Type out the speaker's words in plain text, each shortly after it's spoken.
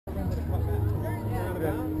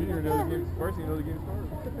First thing you know, the game started.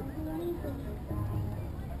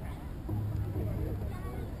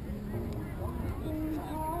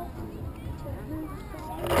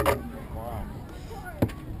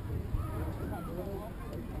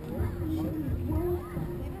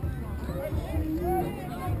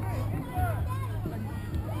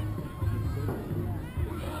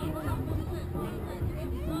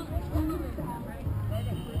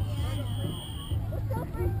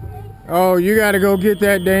 Oh, you got to go get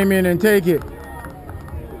that, Damien, and take it.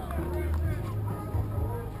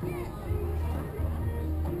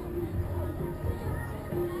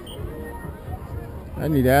 I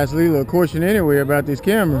need to ask Leela a question anyway about this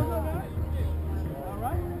camera.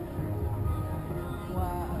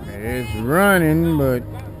 Wow. It's running, but It's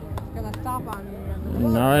gonna stop on you.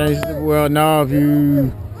 no, well, no, if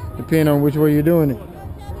you depend on which way you're doing it.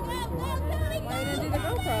 Why you didn't do the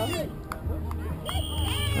GoPro?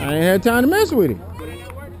 I ain't had time to mess with it.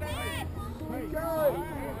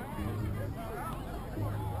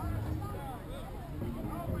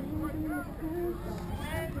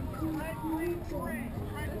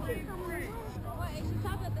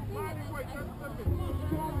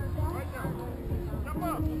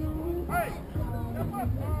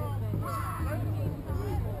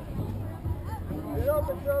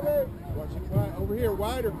 Over here,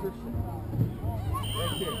 wider, Christian.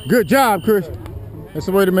 Right there. Good job, Christian. That's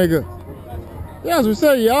the way to make it. Yeah, as we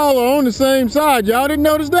say, y'all are on the same side. Y'all didn't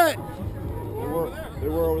notice that? They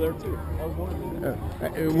were over there too.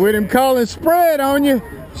 With him calling spread on you,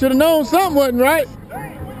 should have known something wasn't right.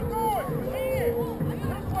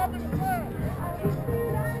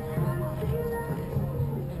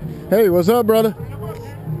 Hey, what's up, brother?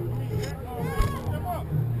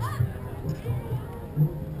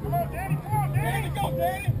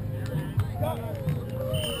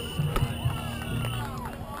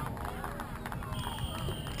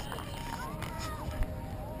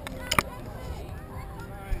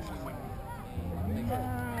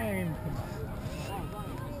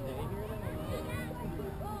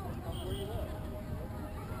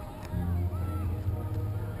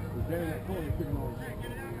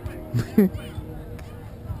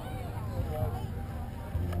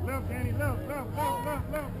 Left, Danny, left.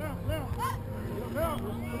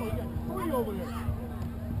 Who are you over there?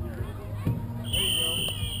 There you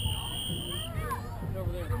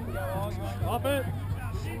go. Up it.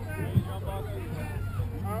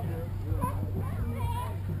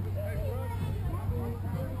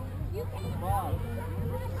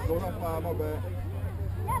 Go not 5, my bad.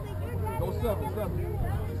 Go 7.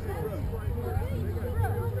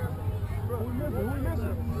 Who we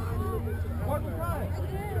missing? What's the time?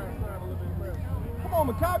 Come on,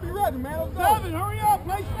 Makai, be ready, man. Let's go. 7, hurry up.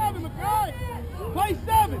 Play 7, Makai. Play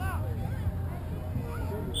 7.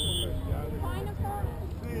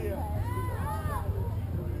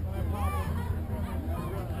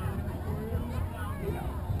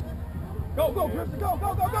 Go, Krista, go.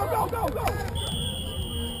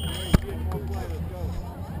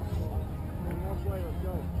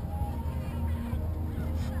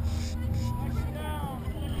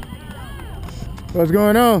 What's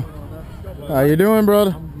going on? How you doing,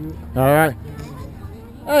 brother? All right.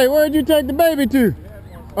 Hey, where'd you take the baby to?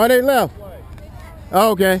 Oh, they left.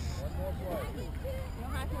 Oh, okay.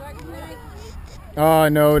 Oh,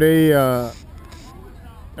 no, they are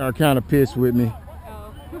kind of pissed with me.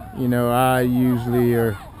 You know, I usually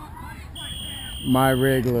are my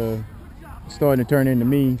regular starting to turn into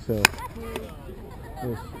me, so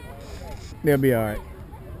they'll be all right.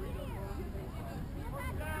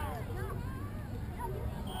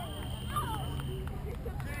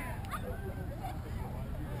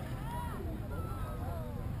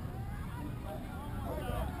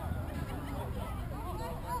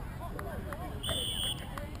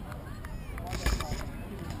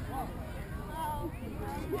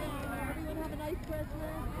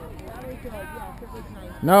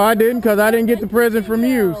 No, I didn't, because I didn't get the present from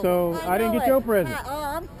you, so I didn't get your present.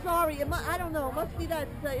 I'm sorry. I don't know. It must be that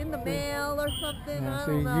in the mail or something. I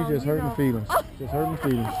don't know. You just hurting feelings. Just hurting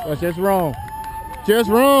feelings. That's just wrong. Just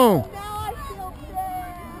wrong. Now I feel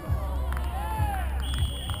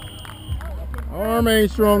bad. Arm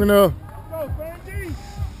ain't strong enough.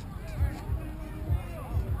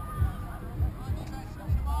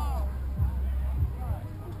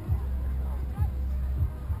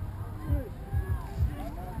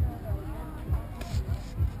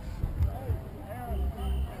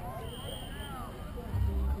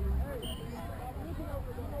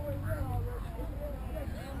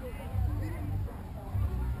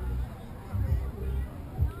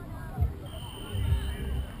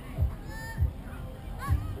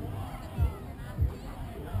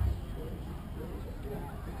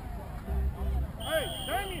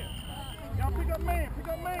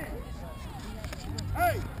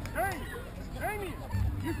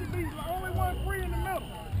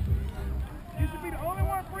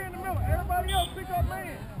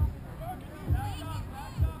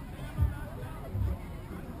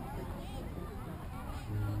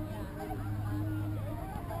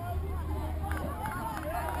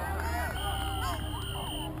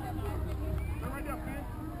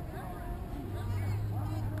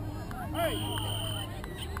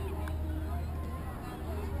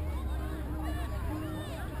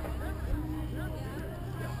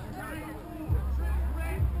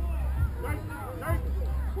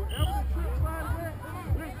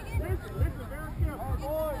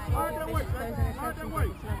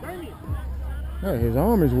 Hey, his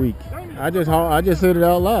arm is weak. I just said it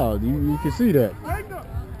out loud. You can see that.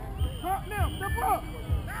 Drop now, step up.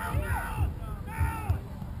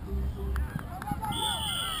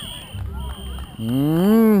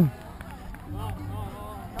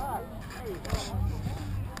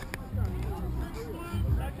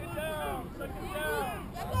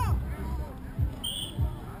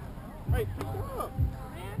 Hey, pick it up.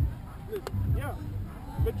 Yeah,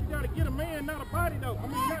 but you gotta get a man, not a body though. I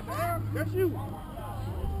mean, not the air. That's you.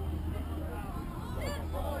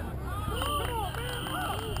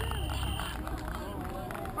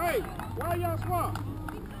 Hey, why y'all swap?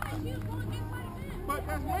 But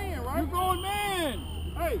that's man, right? You're going man.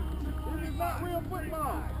 Hey, this is not real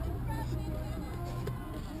football.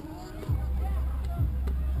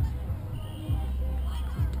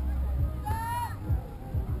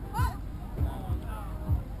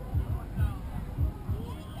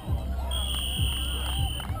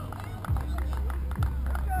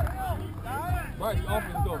 Right, off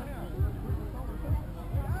and go.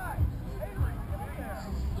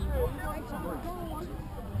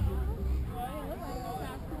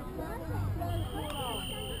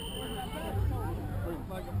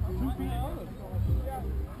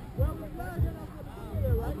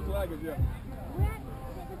 Yeah.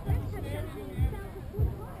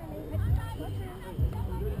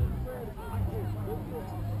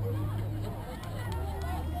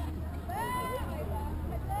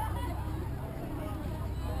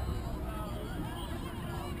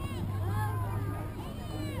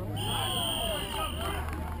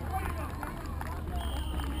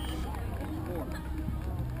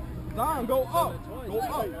 Don, go up. Go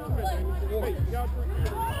up. Hey, y'all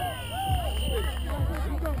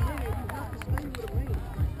you don't win it. You have to stay with a man.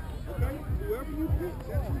 Okay? Whoever you pick,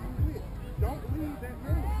 that's who you with. Don't leave that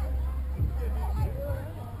man.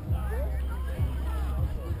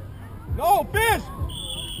 No, fish!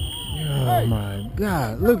 Oh my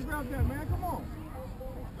God! Look. Grab that, man. Come on.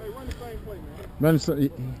 Hey, run the same play, man. Run the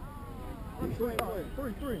Run the same play.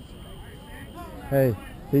 3-3. Hey,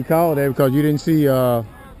 he called that because you didn't see.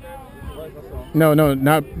 No,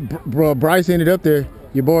 not bro. Bryce ended up there.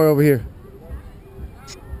 Your boy over here,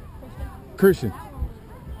 Christian,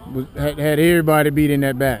 had everybody beat in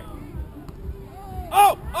that back.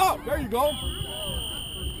 Oh, there you go.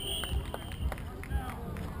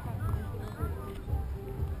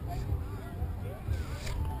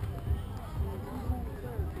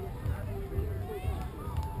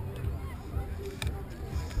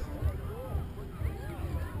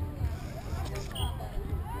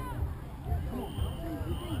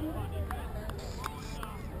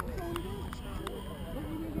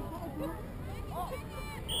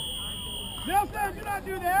 Nelson, do not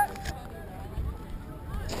do that.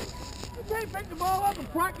 You can't pick the ball up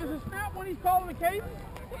and practice a snap when he's calling the case.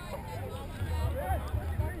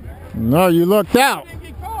 No, you looked out. Didn't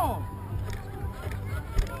get called.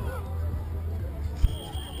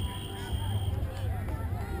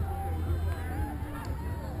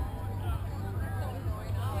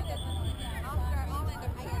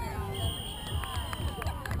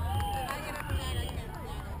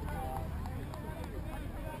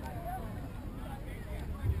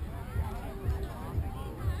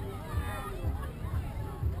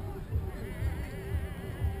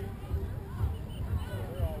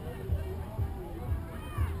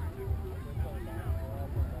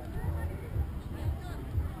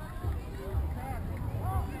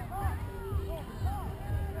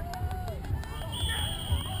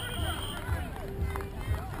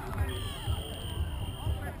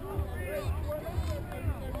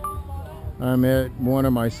 I'm at one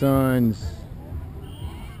of my son's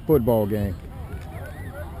football game.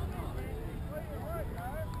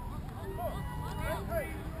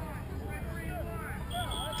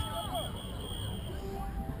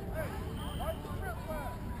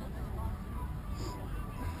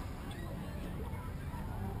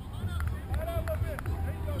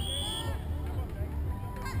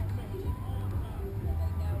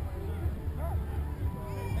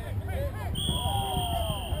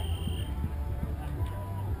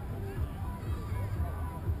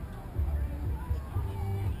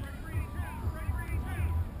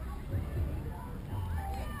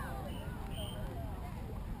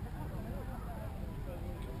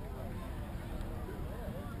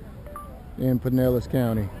 In Pinellas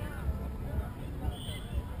County.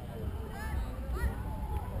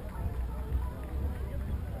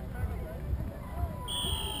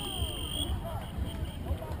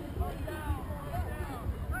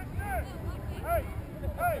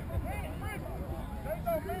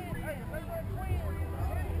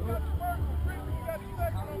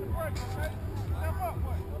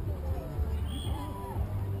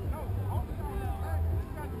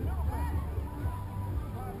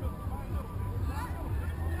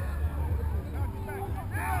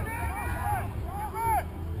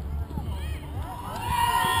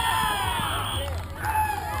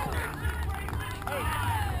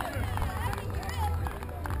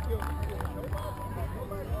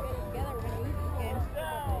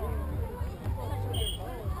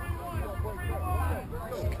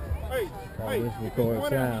 Hey, this if it's record 1 out,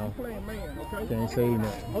 sound. you playing man, okay? Can't say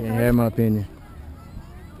nothing. Okay. Can't have my opinion.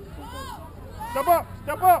 Step up,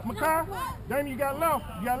 Makai. Damien, you got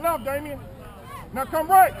left, Damien. Now come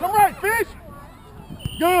right, fish.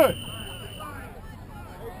 Good.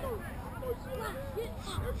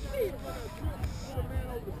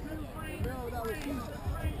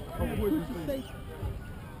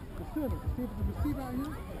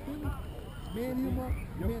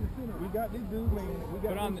 We got this dude, man. We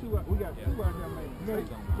got two out there, man.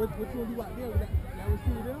 What you gonna do out there? That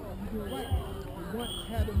receiver there, or you doing right? One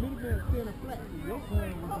had the middle man standing flat. Your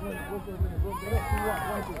plan was to run over and go up to what?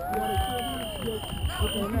 Right there. You want to kill me?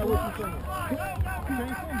 Okay, now what you saying?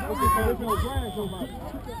 Okay, so there's no drag on my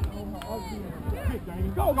kick, Danny.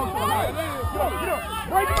 Go. Get up.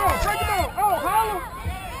 Break it on. Oh, holler.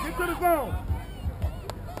 Get to the zone.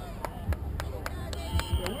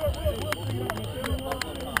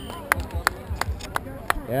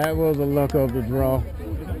 That was a luck of the draw. Did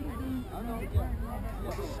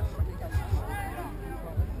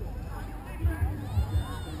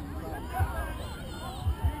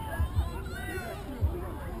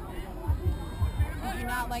you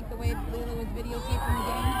not like the way Lulu was videotaping the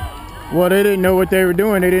game? Well, they didn't know what they were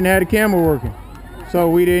doing. They didn't have the camera working, so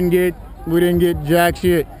we didn't get jack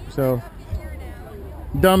shit. So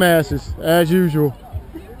dumbasses as usual.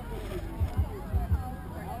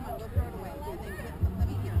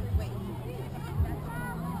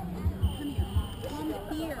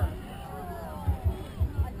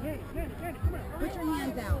 Put your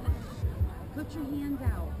hands out. Put your hands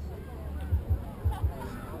out.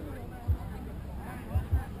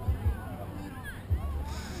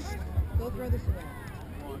 Go throw this away.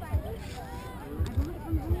 I got it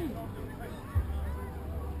from home.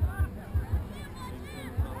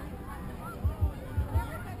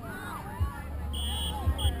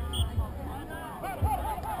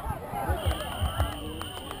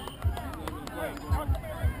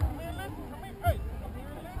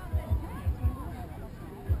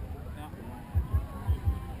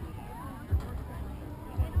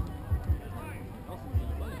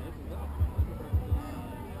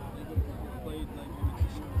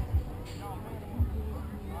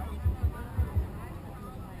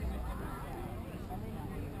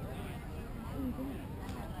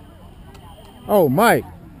 Oh, Mike,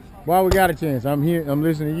 while we got a chance, I'm here. I'm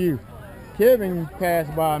listening to you. Kevin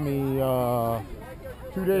passed by me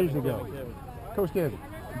 2 days ago. Coach Kevin.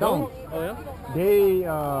 Don't. Oh, yeah? They,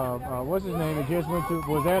 what's his name? It just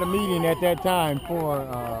was at a meeting at that time for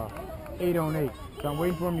 8 on 8. So I'm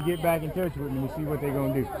waiting for him to get back in touch with me to see what they're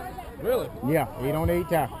gonna do. Really? Yeah, 8 on 8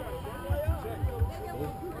 tackle.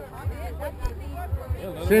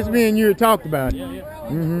 Yeah, Since me and you had talked about it. Yeah.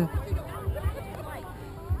 Mm-hmm.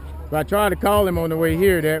 So I tried to call him on the way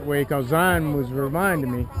here that way because Zion was reminding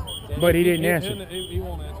me, but he didn't answer. He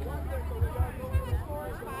won't answer.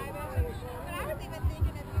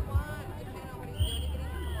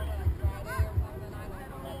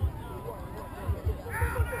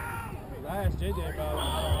 I asked JJ about it.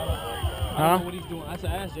 I don't know what he's doing. I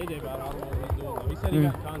said, ask JJ about it. I don't know what he's doing. He said he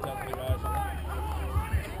got in contact with the guys.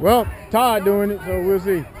 Well, Todd doing it, so we'll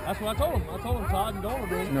see. That's what I told him. I told him Todd and Dawn were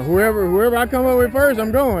doing it. Now, whoever I come up with first,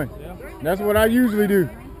 I'm going. Yeah. That's what I usually do.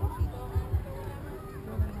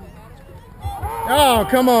 Oh,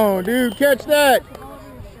 come on, dude. Catch that.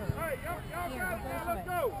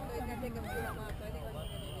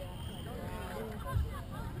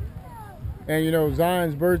 And you know,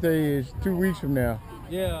 Zion's birthday is 2 weeks from now.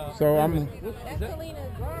 Yeah. So I'm. Is that the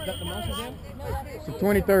monster jam? It's the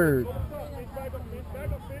 23rd.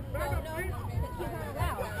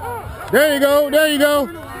 There you go. There you go.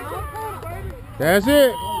 That's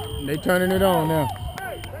it. They turning it on now.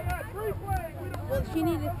 Well, she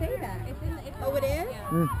needed to say that. Oh, it is?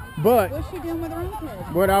 But What's she doing with her own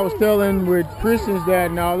kids? what I was telling with Kristen's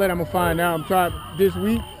dad and all that, I'm gonna find out. I'm trying this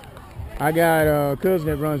week. I got a cousin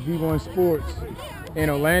that runs V1 Sports in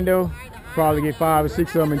Orlando. Probably get 5 or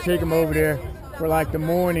 6 of them and take them over there for like the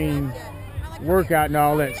morning workout and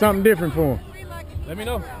all that. Something different for them. Let me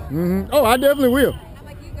know. Mm-hmm. Oh, I definitely will.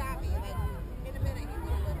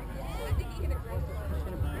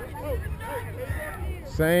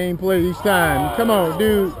 Same play each time. Come on,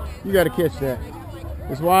 dude. You got to catch that.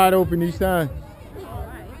 It's wide open each time.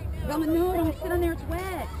 No, don't sit on there. It's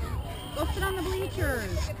wet. Go sit on the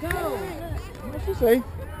bleachers. Go. What'd she say?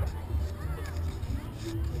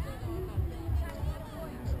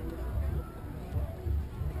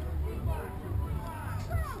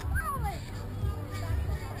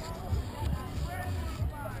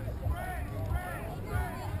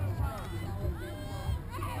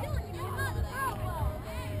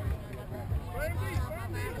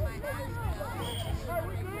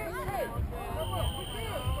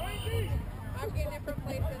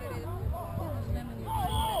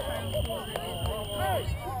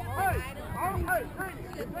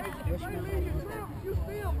 All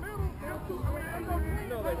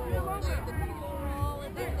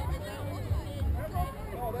in there,